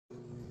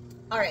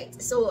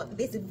Alright, so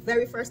this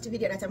very first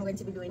video that I'm going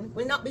to be doing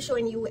will not be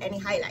showing you any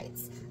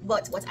highlights,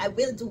 but what I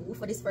will do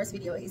for this first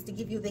video is to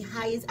give you the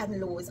highs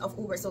and lows of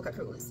Ubersoca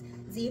Cruise.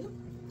 Zine?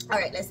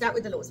 Alright, let's start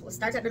with the lows. We'll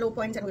start at the low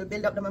point and we'll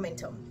build up the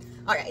momentum.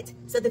 Alright,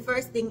 so the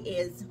first thing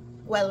is,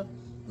 well,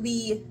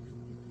 we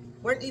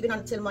weren't leaving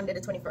until Monday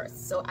the 21st.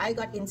 So I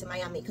got into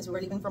Miami because we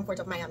were leaving from Port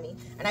of Miami,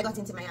 and I got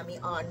into Miami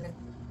on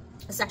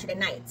Saturday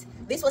night.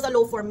 This was a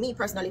low for me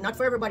personally, not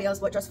for everybody else,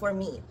 but just for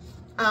me.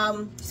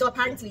 So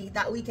apparently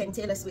that weekend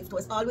Taylor Swift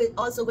was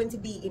also going to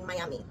be in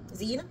Miami.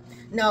 Zine?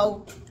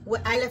 Now,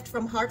 I left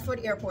from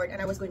Hartford Airport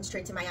and I was going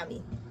straight to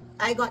Miami.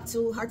 I got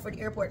to Hartford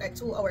Airport like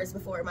 2 hours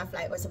before my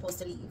flight was supposed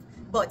to leave.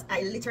 But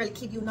I literally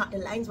kid you not, the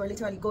lines were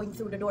literally going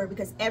through the door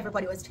because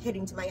everybody was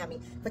heading to Miami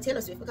for Taylor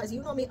Swift. Because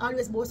you know me,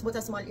 always boast about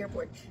a small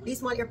airport. These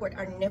small airports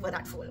are never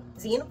that full.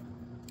 Zine?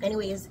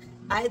 Anyways,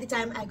 by the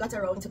time I got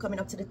around to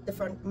coming up to the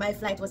front, my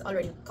flight was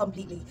already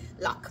completely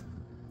locked.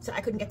 So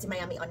I couldn't get to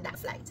Miami on that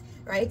flight,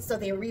 right? So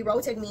they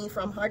rerouted me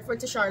from Hartford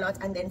to Charlotte,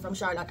 and then from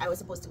Charlotte, I was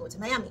supposed to go to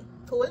Miami.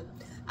 Cool.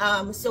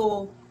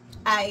 So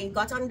I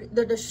got on,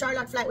 the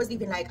Charlotte flight was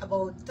leaving like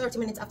about 30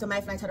 minutes after my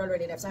flight had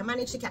already left. So I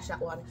managed to catch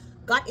that one,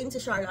 got into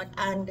Charlotte,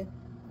 and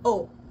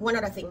oh, one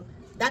other thing.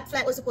 That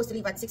flight was supposed to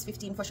leave at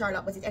 6:15 for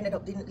Charlotte, but it ended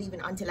up didn't leaving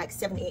until like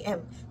 7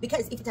 a.m.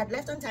 Because if it had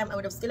left on time, I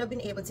would have still have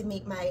been able to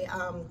make my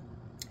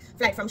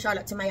flight from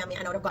Charlotte to Miami,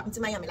 and I would have gotten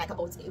to Miami like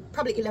about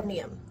probably 11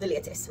 a.m. the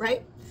latest,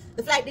 right?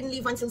 The flight didn't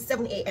leave until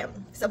 7 a.m.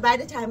 So by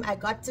the time I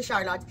got to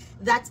Charlotte,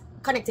 that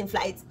connecting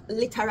flight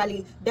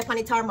literally, the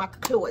tarmac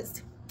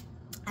closed.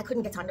 I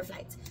couldn't get on the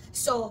flight.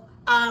 So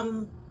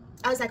I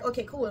was like,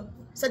 okay, cool.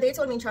 So they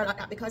told me in Charlotte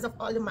that because of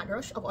all the mad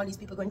rush of all these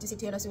people going to see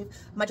Taylor Swift,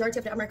 majority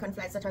of the American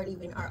flights that are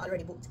leaving are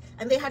already booked.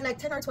 And they had like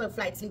 10 or 12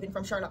 flights leaving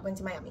from Charlotte going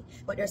to Miami,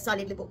 but they're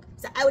solidly booked.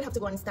 So I would have to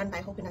go on standby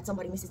hoping that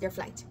somebody misses their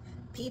flight.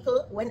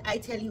 People, when I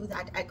tell you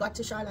that I got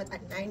to Charlotte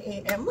at 9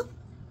 a.m.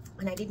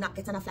 and I did not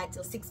get on a flight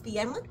till 6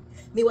 p.m.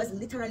 Me was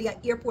literally an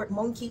airport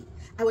monkey.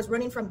 I was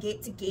running from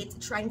gate to gate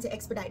trying to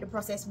expedite the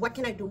process. What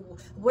can I do?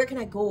 Where can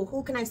I go?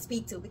 Who can I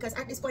speak to? Because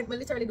at this point, I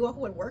literally do a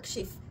whole work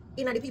shift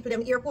in the people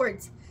them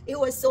airport. It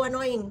was so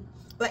annoying.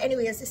 But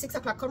anyways, 6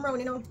 o'clock come round,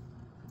 you know,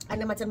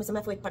 and then I tell me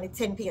some wait for the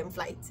 10 p.m.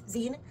 flight.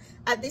 Zine,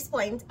 at this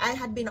point, I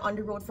had been on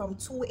the road from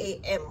 2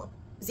 a.m.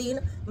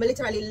 Zine, I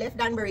literally left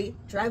Danbury,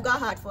 drive go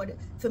Hartford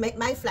to make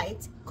my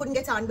flight. Couldn't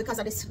get on because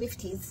of the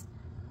Swifties.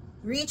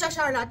 Reach a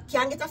Charlotte,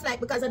 can't get a flight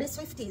because of the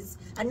Swifties.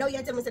 And now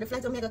you tell me, so the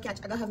flight I'm going to catch,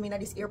 I gotta have me in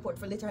this airport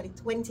for literally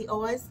 20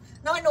 hours.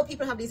 Now I know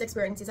people have these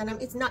experiences, and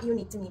it's not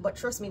unique to me, but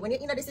trust me, when you're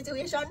in this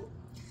situation,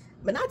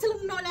 but not tell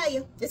them no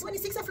lie. This when the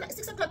 6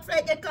 o'clock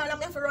flight get called, I'm going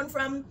to have to run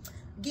from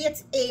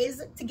gate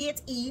A's to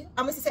gate E.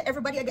 I'm going to say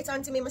everybody I get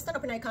on to me, I'm stand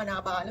up in a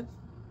corner ball.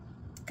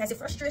 Because the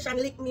frustration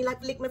lick me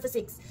for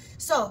 6.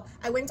 So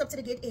I went up to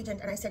the gate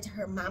agent and I said to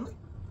her, ma'am,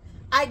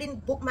 I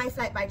didn't book my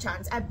flight by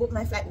chance. I booked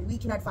my flight a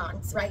week in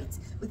advance, right?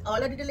 With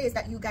all of the delays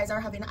that you guys are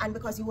having, and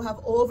because you have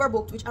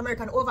overbooked, which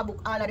American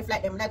overbook all of the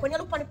flight them. Like when you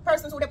look on the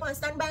persons who they're on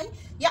standby,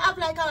 you have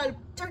like all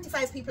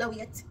 35 people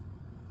await.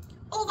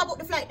 Overbook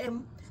the flight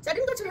them. So I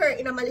didn't go to her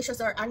in a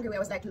malicious or angry way. I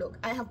was like, look,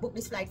 I have booked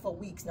this flight for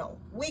weeks now.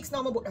 Weeks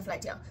now I booked the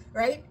flight here,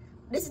 right?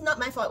 This is not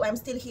my fault why I'm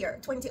still here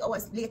 20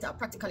 hours later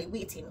practically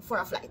waiting for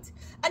a flight.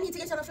 I need to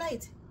get on a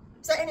flight.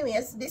 So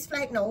anyways, this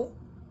flight now,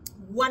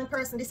 one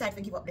person decided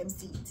to give up them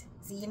seat.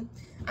 See? And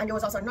there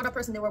was also another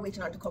person they were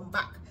waiting on to come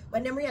back.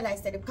 When they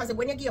realized that, because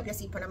when you give up your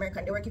seat for an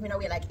American, they were giving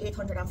away like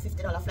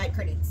 $850 flight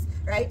credits,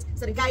 right?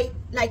 So the guy,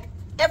 like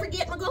every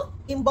gate I go,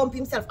 him bump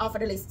himself off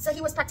of the list. So he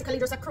was practically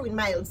just accruing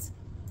miles.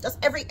 Just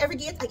every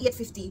gate at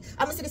 850.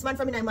 I'm gonna see this man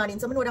from in the morning,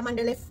 so I know the man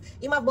they left.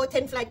 Him have about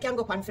 10 flights can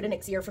go on for the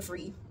next year for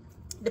free,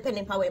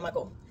 depending on where I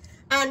go.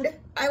 And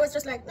I was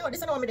just like, no,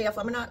 this is not what I'm there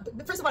for. I'm not,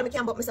 first of all, I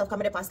can't book myself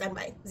coming up on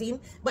standby, Zine.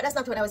 But that's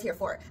not what I was here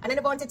for. And I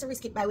never wanted to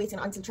risk it by waiting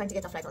until trying to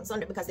get a flight on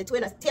Sunday, because the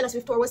Taylor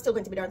Swift tour was still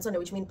going to be there on Sunday,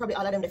 which means probably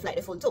all of them they fly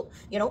the full too,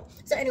 you know.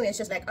 So anyway, it's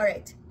just like, all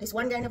right, this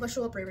one guy never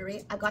showed up.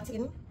 I got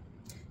in,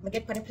 I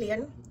get on the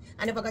plane.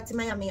 I never got to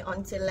Miami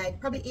until like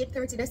probably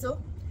 8:30 or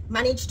so.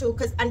 Managed to,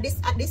 because at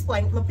this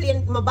point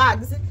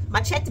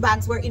my checked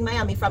bags were in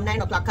Miami from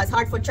 9 o'clock, because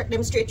Hartford checked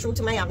them straight through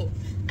to Miami.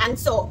 And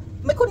so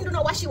I couldn't do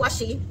no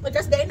washy but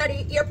just there in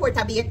the airport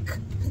a bit.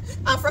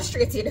 I'm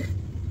frustrated.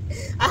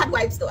 I had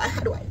wipes though,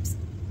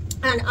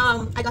 and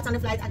I got on the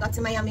flight, I got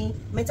to Miami,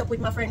 met up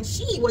with my friend.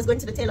 She was going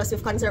to the Taylor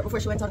Swift concert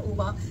before she went on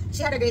Uber.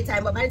 She had a great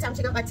time, but by the time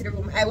she got back to the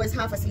room, I was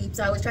half asleep,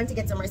 so I was trying to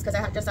get some rest because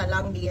I had just a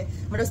long day.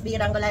 I just be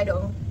and go lie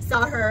down.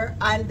 Saw her,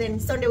 and then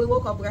Sunday we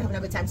woke up, we were having a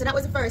good time. So that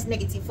was the first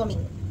negative for me.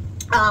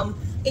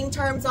 In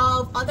terms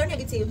of other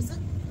negatives,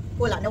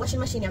 hold on, the washing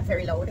machine is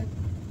very loud.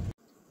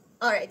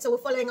 Alright, so we're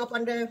following up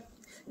on there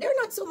are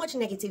not so much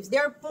negatives.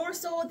 They're more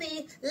so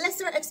the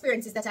lesser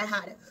experiences that I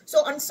had.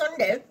 So on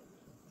Sunday,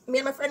 me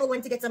and my friend, we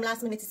went to get some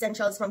last minute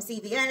essentials from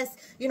CVS,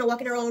 you know,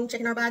 walking around,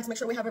 checking our bags, make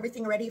sure we have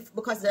everything ready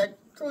because the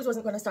cruise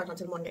wasn't going to start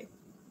until Monday.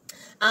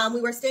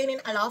 We were staying in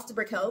Aloft,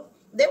 Brickell.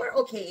 They were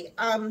okay.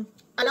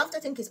 Aloft, I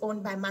think, is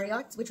owned by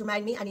Marriott, which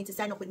remind me I need to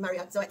sign up with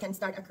Marriott so I can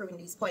start accruing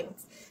these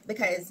points,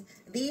 because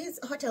these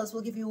hotels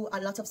will give you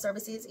a lot of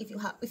services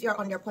if you're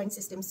on their point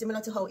system, similar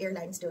to how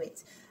airlines do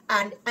it.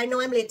 And I know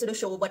I'm late to the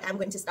show, but I'm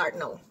going to start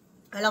now.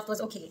 Aloft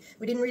was okay.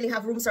 We didn't really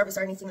have room service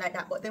or anything like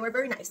that, but they were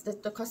very nice.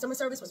 The customer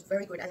service was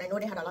very good, and I know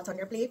they had a lot on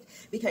their plate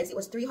because it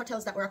was 3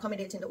 hotels that were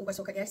accommodating the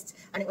Ubersoca guests,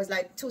 and it was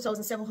like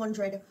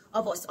 2,700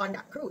 of us on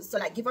that cruise. So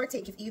like, give or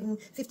take, if even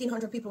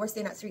 1,500 people were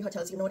staying at 3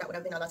 hotels, you know that would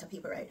have been a lot of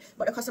people, right?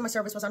 But the customer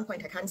service was on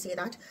point, I can say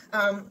that.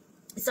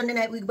 Sunday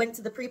night we went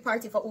to the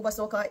pre-party for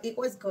Ubersoca. It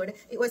was good.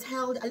 It was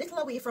held a little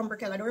away from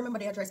Brickell. I don't remember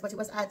the address, but it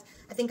was at,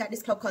 I think, at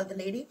this club called The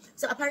Lady.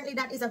 So apparently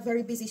that is a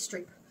very busy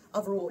strip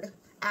of road,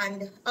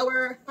 and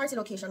our party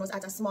location was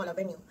at a smaller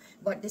venue,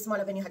 but this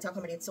smaller venue had to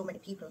accommodate so many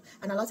people,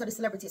 and a lot of the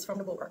celebrities from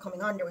the boat were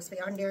coming on. There was Faye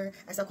on there.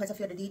 I saw quite a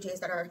few of the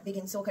DJs that are big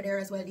in soca there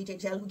as well. DJ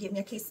Gel, who gave me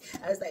a kiss.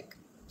 I was like,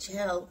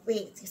 Gel,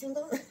 wait, you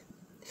single?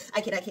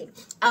 I kid.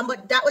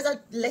 But that was a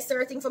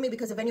lesser thing for me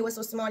because the venue was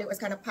so small. It was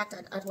kind of packed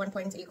at one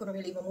point, so you couldn't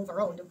really even move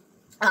around.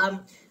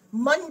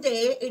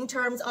 Monday, in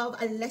terms of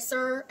a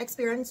lesser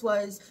experience,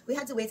 was we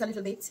had to wait a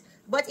little bit,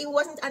 but it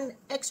wasn't an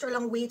extra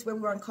long wait where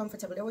we were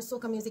uncomfortable. There was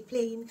soca music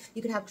playing,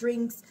 you could have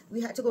drinks.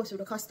 We had to go through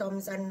the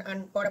customs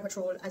and border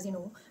patrol, as you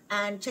know,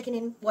 and checking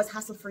in was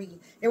hassle-free.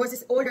 There was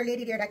this older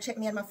lady there that checked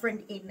me and my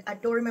friend in. I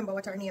don't remember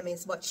what her name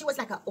is, but she was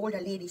like an older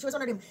lady. She was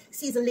one of them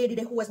seasoned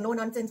lady who was no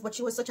nonsense, but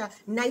she was such a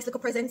nice little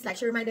presence. Like,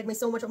 she reminded me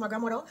so much of my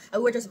grandmother,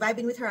 and we were just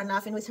vibing with her and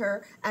laughing with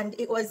her, and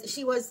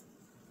she was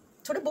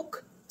to the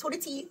book, to the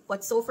tea,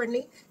 but so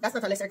friendly. That's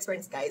not a lesser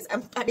experience, guys.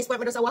 At this point,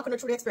 I'm just walking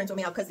through the experience with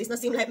me because this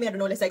doesn't seem like me. I don't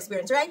know lesser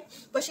experience, right?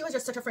 But she was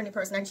just such a friendly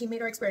person, and she made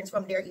her experience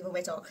from there even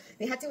better.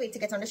 We had to wait to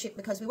get on the ship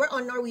because we were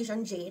on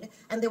Norwegian Jade,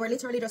 and they were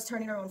literally just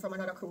turning around from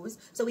another cruise.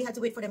 So we had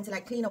to wait for them to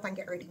like clean up and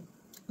get ready.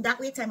 That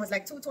wait time was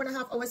like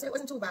 2.5 hours, so it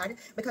wasn't too bad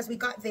because we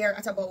got there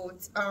at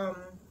about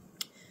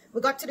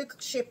we got to the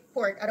ship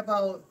port at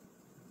about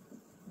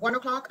 1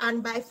 o'clock,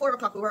 and by 4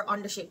 o'clock we were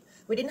on the ship.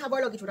 We didn't have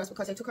our luggage with us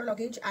because they took our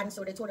luggage, and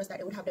so they told us that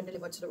they would have them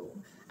delivered to the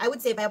room. I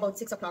would say by about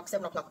 6 o'clock,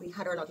 7 o'clock we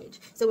had our luggage,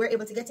 so we were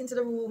able to get into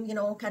the room, you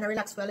know, kind of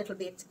relax for a little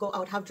bit, go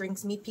out, have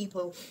drinks, meet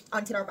people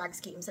until our bags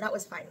came. So that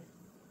was fine.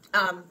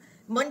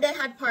 Monday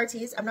had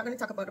parties. I'm not going to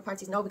talk about the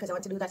parties now because I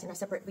want to do that in a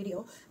separate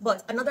video.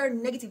 But another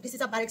negative, this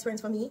is a bad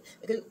experience for me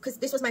because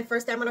this was my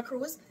first time on a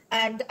cruise,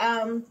 and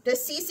the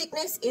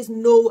seasickness is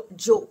no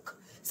joke.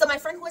 So my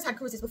friend who has had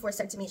cruises before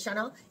said to me,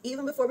 Shanna,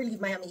 even before we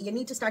leave Miami, you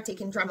need to start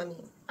taking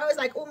Dramamine. I was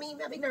like, oh, me, I'm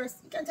a big nurse.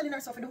 You can't tell a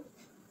nurse what to do.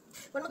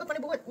 When I go on the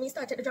boat, me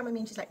start taking the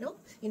Dramamine. She's like, no,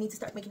 you need to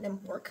start making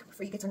them work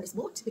before you get on this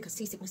boat because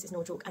seasickness is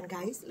no joke. And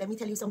guys, let me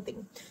tell you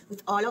something.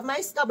 With all of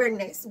my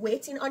stubbornness,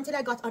 waiting until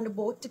I got on the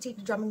boat to take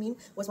the Dramamine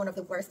was one of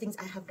the worst things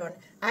I have done.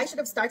 I should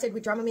have started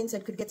with Dramamine so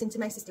it could get into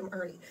my system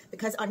early,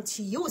 because on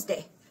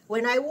Tuesday,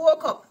 when I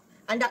woke up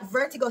and that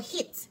vertigo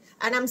hit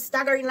and I'm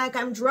staggering like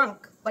I'm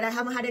drunk, but I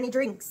haven't had any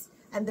drinks,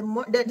 and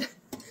the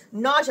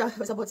nausea, I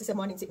was about to say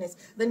morning sickness,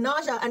 the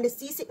nausea and the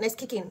seasickness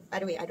kicking. By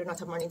the way, I do not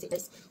have morning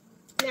sickness.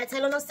 I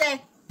tell you, say,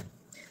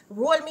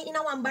 roll me in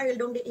a one barrel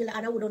down the hill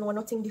and I wouldn't know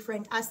nothing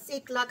different. I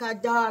sick like a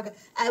dog.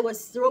 I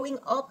was throwing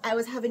up. I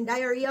was having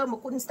diarrhea. I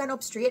couldn't stand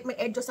up straight. My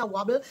head just a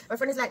wobble. My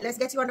friend is like, let's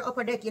get you on the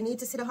upper deck. You need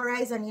to see the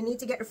horizon. You need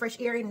to get the fresh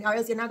air in, or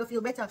else you're not going to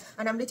feel better.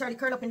 And I'm literally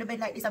curled up in the bed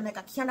like this. I'm like,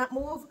 I cannot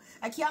move.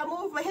 I can't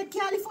move. My head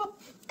can't lift up.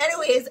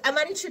 Anyways, I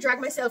managed to drag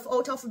myself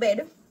out of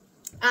bed.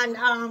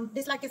 And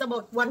this like is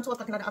about 1, 2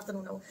 o'clock in the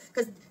afternoon now,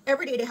 because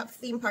every day they have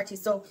theme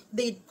parties. So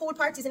the pool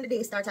parties in the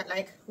day start at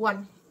like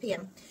 1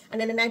 p.m.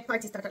 and then the night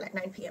party start at like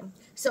 9 p.m.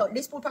 So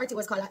this pool party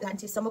was called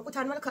Atlantis. So I put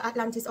on my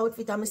Atlantis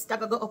outfit and I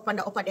stagger go up on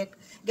the upper deck,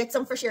 get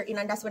some fresh air in,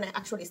 and that's when I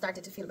actually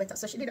started to feel better.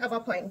 So she did have a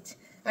point,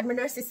 and my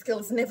nurse's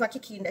skills never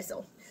kick in there.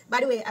 So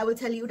by the way, I will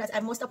tell you that I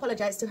must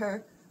apologize to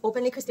her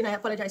openly. Christine, I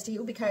apologize to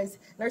you, because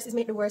nurses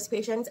make the worst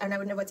patients, and I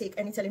would never take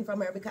any telling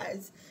from her,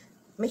 because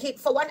I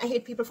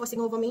hate people fussing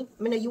over me.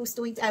 I'm not used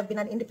to it. I've been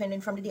an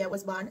independent from the day I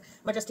was born.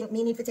 I just think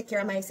me need to take care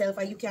of myself,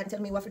 or you can't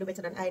tell me what to do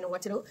better than I know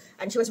what to do.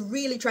 And she was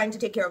really trying to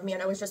take care of me,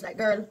 and I was just like,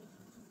 girl,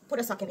 put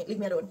a sock in it, leave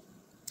me alone.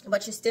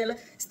 But she still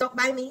stuck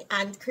by me.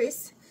 And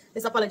Chris,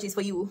 this apologies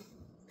for you,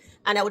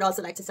 and I would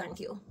also like to thank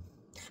you.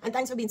 And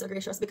thanks for being so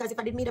gracious, because if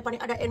I did meet up on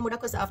the other end, would I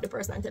cuss off the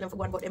person and tell them for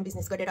going about them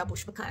business, go dead a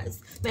bush,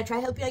 because may I try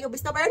help you and you'll be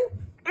stubborn?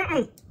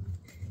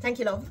 Thank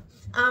you, love.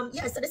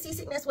 Yeah, so the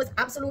seasickness was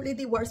absolutely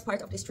the worst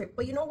part of this trip.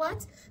 But you know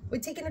what?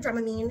 With taking the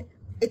Dramamine,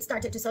 it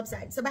started to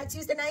subside. So by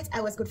Tuesday night, I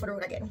was good for the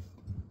road again.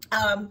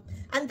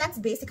 And that's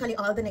basically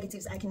all the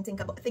negatives I can think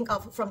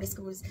of from this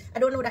cruise. I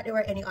don't know that there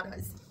were any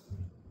others.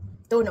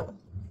 Don't know.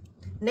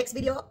 Next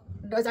video,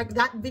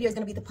 that video is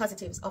going to be the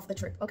positives of the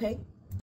trip, okay?